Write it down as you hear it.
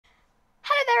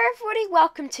everybody,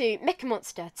 welcome to Mickey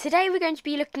Monster. Today we're going to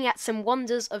be looking at some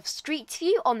wonders of Street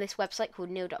View on this website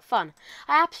called Neal.Fun.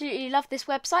 I absolutely love this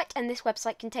website, and this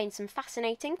website contains some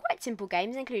fascinating, quite simple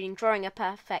games, including drawing a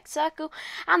perfect circle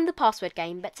and the password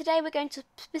game, but today we're going to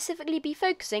specifically be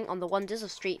focusing on the wonders of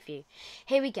Street View.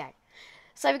 Here we go.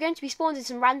 So we're going to be spawned in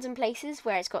some random places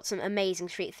where it's got some amazing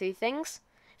Street View things.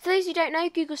 For those who don't know,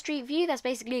 Google Street View, there's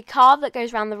basically a car that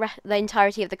goes around the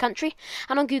entirety of the country.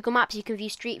 And on Google Maps, you can view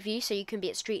Street View, so you can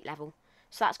be at street level.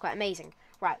 So that's quite amazing.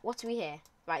 Right, what do we hear?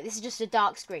 Right, this is just a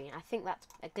dark screen. I think that's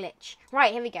a glitch.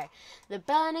 Right, here we go. The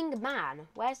Burning Man.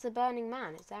 Where's the Burning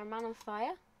Man? Is there a man on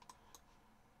fire?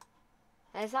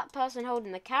 There's that person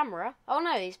holding the camera. Oh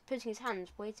no, he's putting his hand,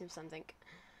 waiting for something.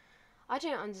 I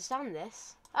don't understand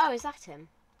this. Oh, is that him?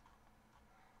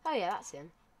 Oh yeah, that's him.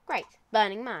 Great.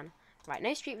 Burning Man. Right,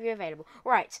 no Street View available.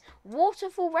 Right,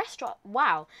 waterfall restaurant.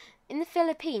 Wow. In the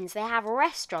Philippines, they have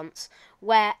restaurants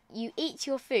where you eat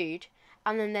your food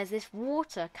and then there's this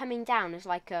water coming down as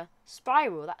like a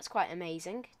spiral. That's quite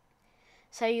amazing.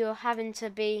 So you're having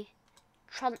to be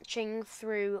trudging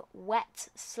through wet,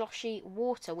 sloshy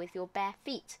water with your bare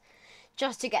feet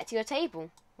just to get to your table.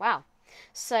 Wow.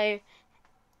 So,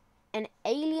 an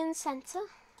alien centre?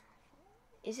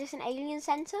 Is this an alien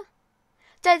centre?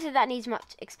 Don't think that needs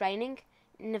much explaining.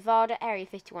 Nevada, Area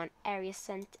 51,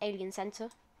 Alien Center.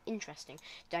 Interesting.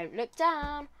 Don't look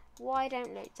down. Why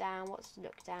don't look down? What's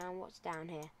look down? What's down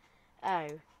here? Oh,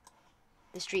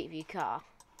 the Street View car.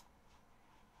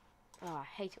 Oh, I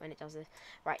hate it when it does this.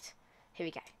 Right, here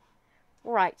we go.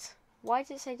 Right, why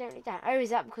did it say don't look down? Oh,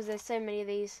 is that because there's so many of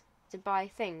these to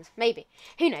buy things? Maybe.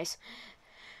 Who knows?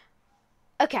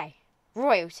 Okay.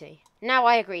 Royalty. Now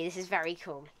I agree, this is very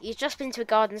cool. You've just been to a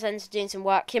garden centre doing some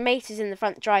work, your mate is in the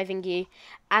front driving you,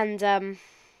 and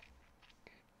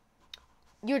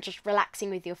you're just relaxing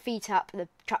with your feet up, the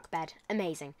truck bed.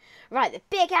 Amazing. Right, the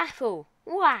Big Apple.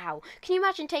 Wow. Can you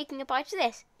imagine taking a bite of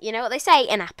this? You know what they say,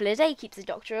 an apple a day keeps the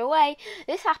doctor away.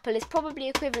 This apple is probably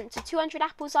equivalent to 200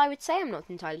 apples, I would say. I'm not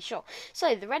entirely sure.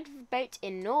 So, the red boat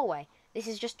in Norway. This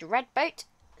is just a red boat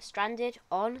stranded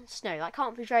on snow. That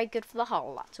can't be very good for the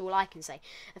hull, that's all I can say.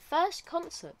 The first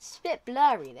concert, it's a bit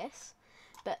blurry this,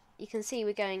 but you can see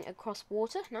we're going across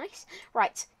water, nice.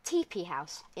 Right, teepee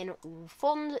house in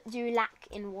Fond du Lac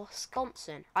in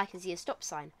Wisconsin. I can see a stop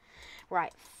sign.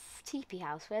 Right, teepee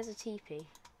house, where's a teepee?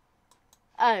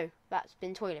 Oh, that's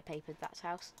been toilet papered, that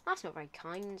house. That's not very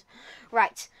kind.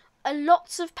 Right,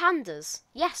 lots of pandas.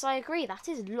 Yes, I agree. That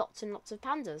is lots and lots of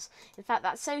pandas. In fact,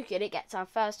 that's so good it gets our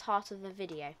first heart of the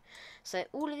video. So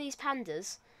all of these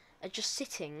pandas are just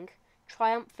sitting,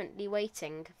 triumphantly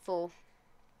waiting for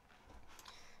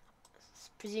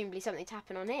presumably something to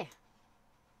happen on here.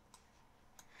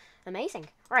 Amazing.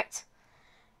 Right.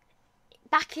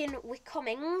 Back in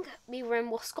Wyoming, we were in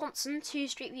Wisconsin 2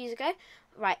 Street Views ago.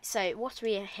 Right, so what are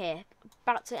we here?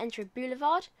 About to enter a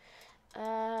boulevard.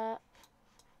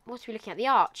 What are we looking at? The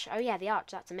arch. Oh yeah, the arch.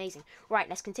 That's amazing. Right,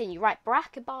 let's continue. Right,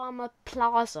 Barack Obama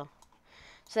Plaza.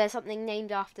 So there's something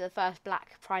named after the first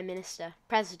black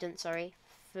president,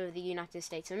 for the United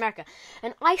States of America.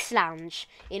 An ice lounge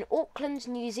in Auckland,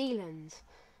 New Zealand.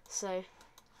 So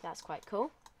that's quite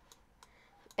cool.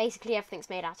 Basically,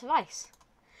 everything's made out of ice.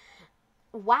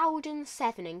 Wowden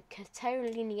 7 in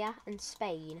Catalonia and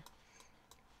Spain.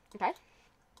 Okay.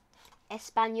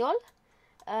 Espanol.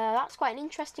 That's quite an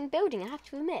interesting building, I have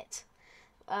to admit.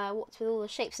 What's with all the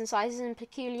shapes and sizes and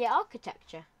peculiar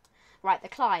architecture? Right, the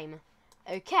climb.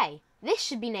 Okay, this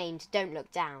should be named Don't Look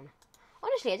Down.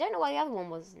 Honestly, I don't know why the other one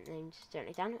wasn't named Don't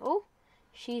Look Down. Oh,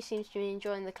 she seems to be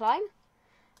enjoying the climb.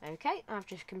 Okay, I've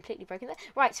just completely broken that.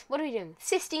 Right, what are we doing?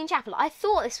 Sistine Chapel. I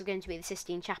thought this was going to be the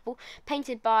Sistine Chapel,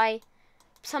 painted by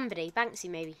somebody. Banksy,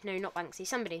 maybe. No, not Banksy.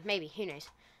 Somebody, maybe. Who knows?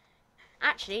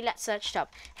 Actually, let's search it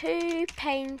up. Who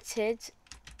painted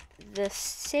the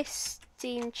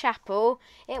Sistine Chapel?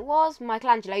 It was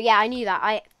Michelangelo. Yeah, I knew that.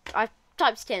 I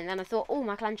typed it in and then I thought, oh,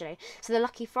 Michelangelo. So the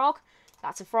Lucky Frog,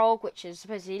 that's a frog which is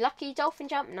supposedly lucky. Dolphin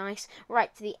jump, nice.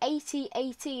 Right, to the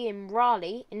 80-80 in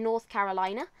Raleigh in North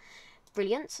Carolina.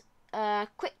 Brilliant.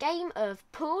 Quick game of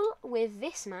pool with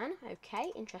this man.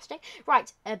 Okay, interesting.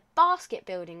 Right, a basket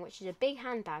building, which is a big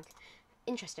handbag.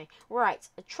 Interesting. Right,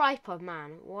 a tripod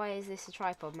man. Why is this a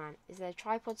tripod man? Is there a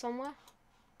tripod somewhere?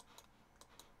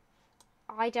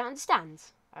 I don't understand.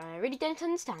 I really don't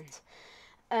understand.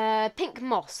 Pink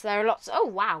moss. There are lots. Oh,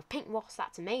 wow. Pink moss.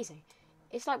 That's amazing.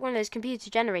 It's like one of those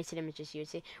computer-generated images you would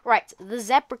see. Right, the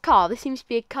zebra car. This seems to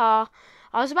be a car.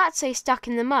 I was about to say stuck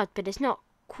in the mud, but it's not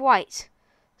quite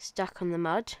stuck on the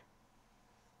mud.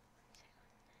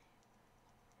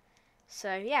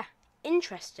 So, yeah.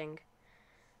 Interesting.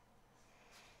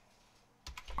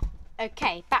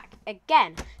 Okay, back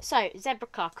again. So, zebra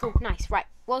car, cool, nice, right.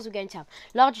 What was we going to have?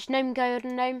 Largest gnome,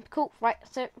 golden gnome, cool, right.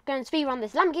 So, going to speed run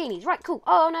this. Lamborghinis, right, cool.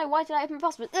 Oh no, why did I open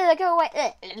passport? Go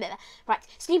away. Right,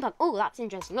 steampunk. Oh, that's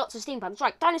interesting. Lots of steampunks.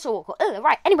 Right, dinosaur walk.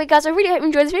 Right. Anyway, guys, I really hope you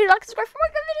enjoyed this video. Like, subscribe for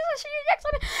more good videos. I'll see you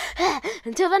next time.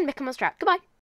 Until then, become a strap. Goodbye.